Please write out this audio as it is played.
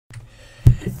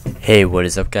Hey, what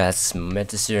is up guys,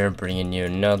 Momentous here, bringing you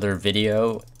another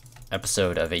video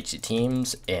episode of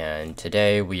HcTeams, and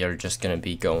today we are just going to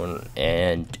be going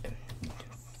and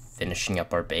finishing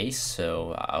up our base.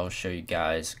 So I'll show you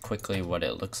guys quickly what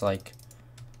it looks like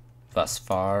thus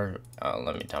far.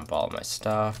 Let me dump all my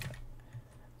stuff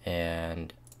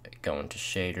and go into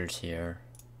shaders here,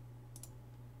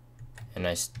 and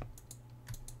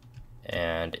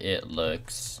it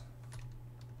looks.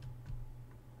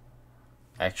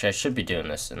 Actually, I should be doing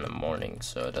this in the morning,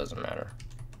 so it doesn't matter.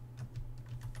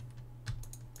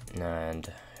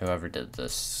 And whoever did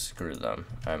this, screw them.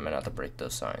 I'm gonna have to break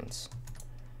those signs.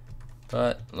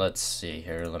 But let's see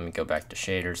here. Let me go back to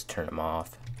shaders, turn them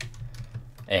off.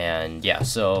 And yeah,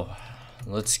 so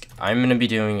I'm gonna be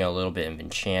doing a little bit of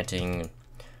enchanting,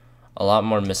 a lot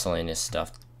more miscellaneous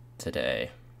stuff today.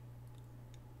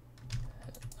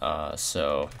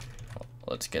 So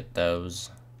let's get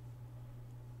those.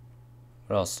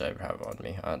 What else do I have on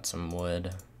me? I had some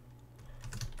wood.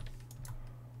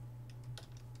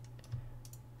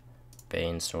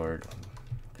 Bane sword,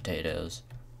 potatoes.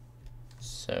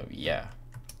 So yeah.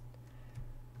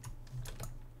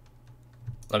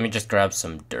 Let me just grab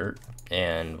some dirt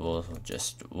and we'll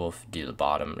do the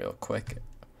bottom real quick.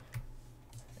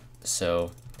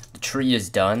 So the tree is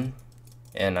done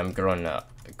and I'm growing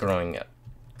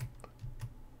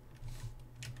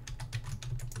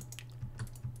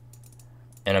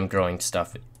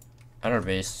stuff at our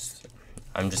base.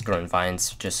 I'm just growing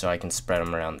vines just so I can spread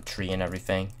them around the tree and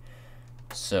everything.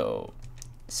 So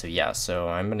yeah, so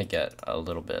I'm gonna get a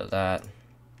little bit of that.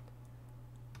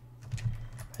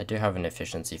 I do have an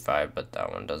efficiency 5, but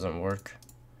that one doesn't work.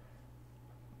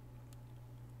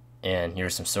 And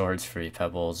here's some swords, free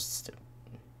pebbles.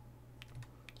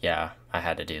 Yeah, I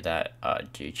had to do that.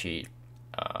 G-cheat.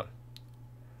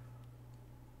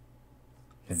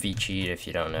 V-cheat, if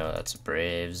you don't know, that's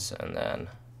Braves. And then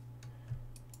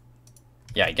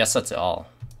yeah, I guess that's all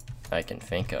I can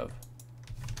think of.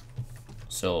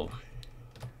 So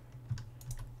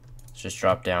let's just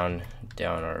drop down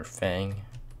our Fang,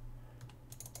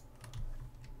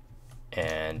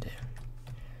 and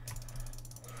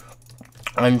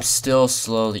I'm still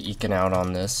slowly eking out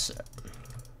on this,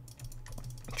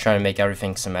 trying to make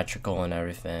everything symmetrical and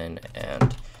everything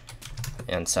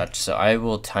and such. So I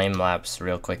will time lapse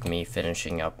real quick me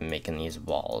finishing up and making these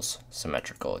walls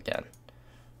symmetrical again,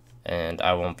 and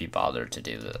I won't be bothered to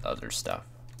do the other stuff.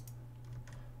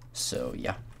 So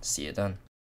yeah, see you then.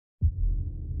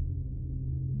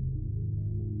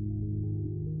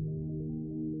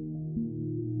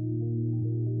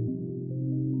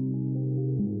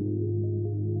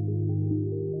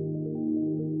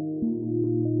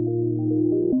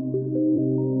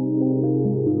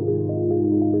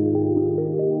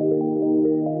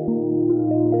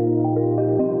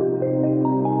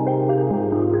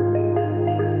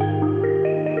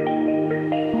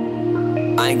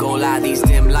 I ain't gon' lie, these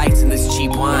dim lights and this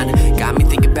cheap wine got me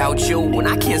thinking about you when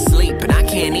I can't sleep and I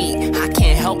can't eat. I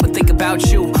can't help but think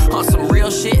about you on some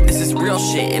real shit. This is real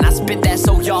shit, and I spit that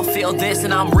so y'all feel this.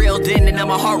 And I'm reeled in, and now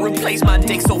my heart replaced my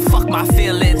dick, so fuck my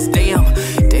feelings. Damn,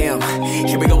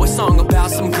 here we go, a song about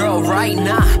some girl right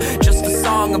now. Just a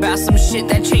song about some shit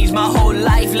that changed my whole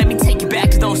life. Let me take you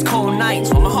back to those cold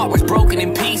nights when my heart was broken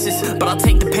in pieces. But I'll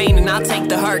take the pain and I'll take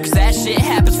the hurt, cause that shit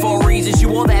happens for reasons. You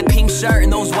wore that pink shirt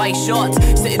and those white shorts,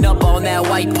 sitting up on that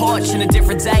white porch. In a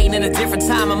different day and in a different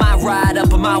time I might ride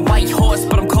up on my white horse,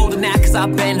 but I'm colder now cause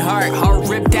I've been hurt. Heart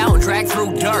ripped out and dragged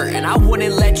through dirt, and I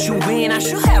wouldn't let you in. I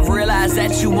should have realized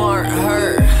that you weren't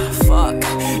her. Fuck,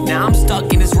 now I'm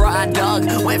stuck in this rut I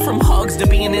dug. Went from hugs to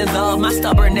being in love. My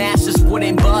stubborn ass just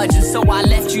wouldn't budge, and so I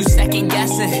left you second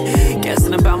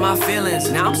guessing about my feelings.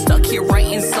 Now I'm stuck here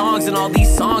writing songs, and all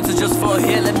these songs are just for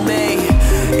healing me.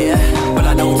 Yeah, but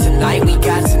I know tonight we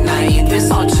got tonight, and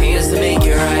this our chance to make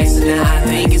it right. So now I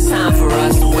think it's time for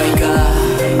us to wake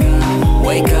up,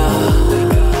 wake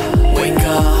up, wake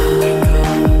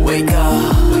up, wake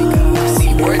up.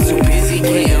 See, we're too busy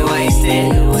getting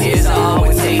wasted. Here's all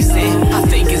we're tasting. I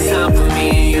think it's time for me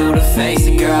and you to face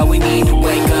it, girl. We need to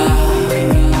wake up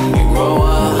and grow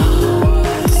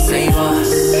up, save us,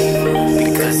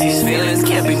 because these feelings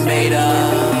can't be made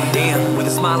up. Damn, with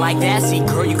a smile like that, see,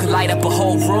 girl, you could light up a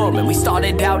whole room. And we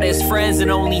started out as friends and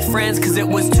only friends, cause it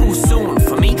was too soon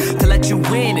for me to let you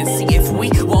in. And see, if we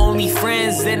were only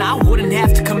friends, then I wouldn't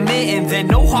have to commit, and then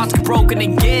no hearts get broken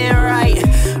again, right?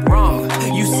 Wrong.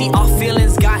 You see, our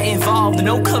feelings got involved.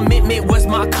 No commitment was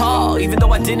my call, even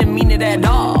though I didn't mean it at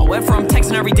all. Went from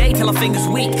texting every day till our fingers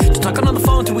weak, to talking on the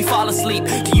phone till we fall asleep,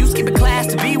 to you skipping class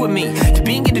to be with me, to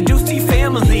being introduced to your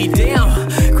family. Damn,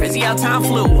 crazy how time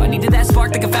flew. I needed that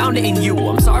spark, like I found it in you.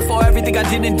 I'm sorry for everything I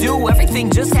didn't do.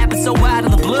 Everything just happened so out of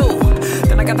the blue.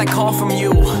 Then I got that call from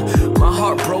you. My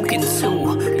heart broke in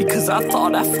two, because I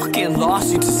thought I fucking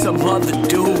lost you to some other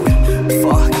dude.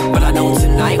 Fuck, but I know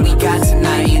tonight we got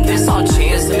tonight. This all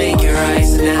chance to make it right.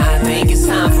 So now I think it's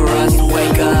time for us to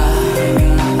wake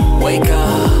up. Wake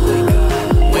up.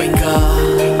 Wake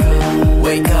up.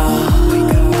 Wake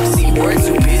up. See, we're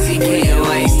too busy getting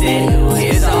wasted.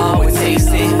 Tears all we're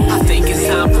tasting. I think it's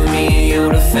time for me and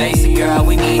you to face it, girl.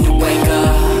 We need to wake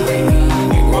up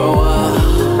and grow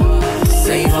up to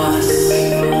save us,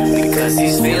 because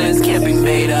these feelings can't be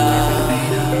made up.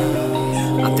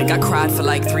 I think I cried for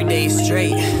like 3 days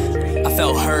straight. I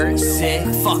felt hurt, sick,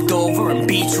 fucked over and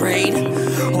betrayed.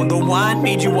 Oh, the wine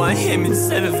made you want him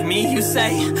instead of me, you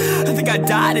say? I think I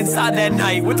died inside that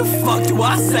night. What the fuck do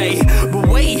I say? But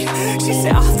wait, she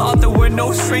said I thought there were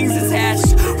no strings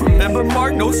attached. Remember,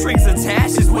 Mark, no strings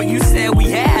attached is what you said we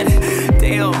had.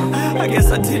 Damn, I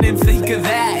guess I didn't think of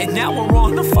that. And now we're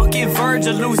on the fucking verge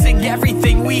of losing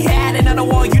everything we had. And I don't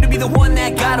want you to be the one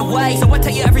that got away. So I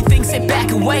tell you everything, sit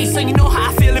back and wait. So you know how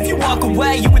I feel if you walk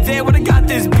away. You were there when I got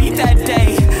this beat that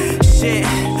day. Shit,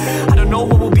 I don't know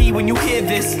what will be when you hear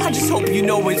this. I just hope you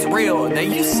know it's real. Now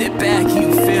you sit back,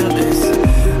 you feel this.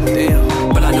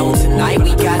 Damn, but I know tonight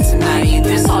we got tonight.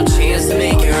 This all chance to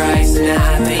make it right. So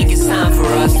now I think it's time for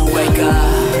us to wake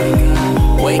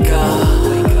up. Wake up.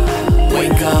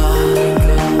 Wake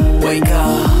up. Wake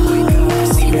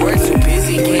up. See, we're too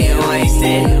busy getting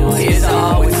wasted. Tears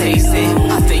all we're tasting.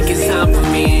 I think it's time for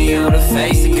me and you to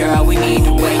face it, girl. We need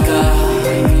to wake up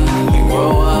and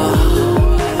grow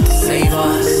up to save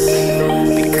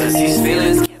us, because these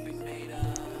feelings can't be made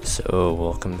up. So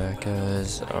welcome back,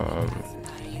 guys.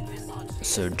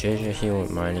 So JJ, he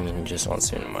went mining and he just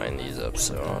wants me to mine these up,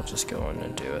 so I'll just go in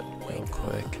and do it real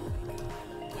quick.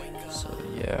 So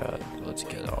yeah, let's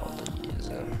get all these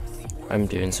in. I'm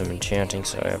doing some enchanting,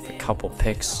 so I have a couple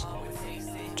picks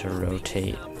to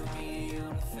rotate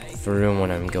through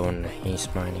when I'm going to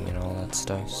haste mining and all that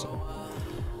stuff, so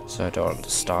I don't have to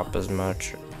stop as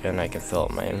much and I can fill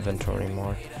up my inventory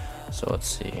more. So let's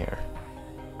see here.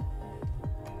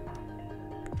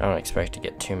 I don't expect to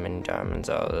get too many diamonds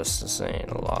out of this. This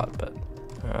ain't a lot, but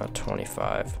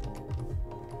 25.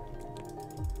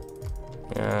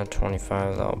 Yeah,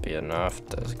 25, that'll be enough.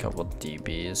 There's a couple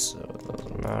DBs, so it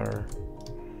doesn't matter.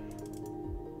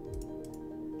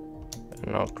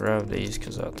 And I'll grab these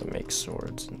because I have to make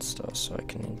swords and stuff so I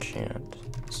can enchant.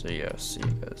 So yeah, see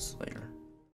you guys later.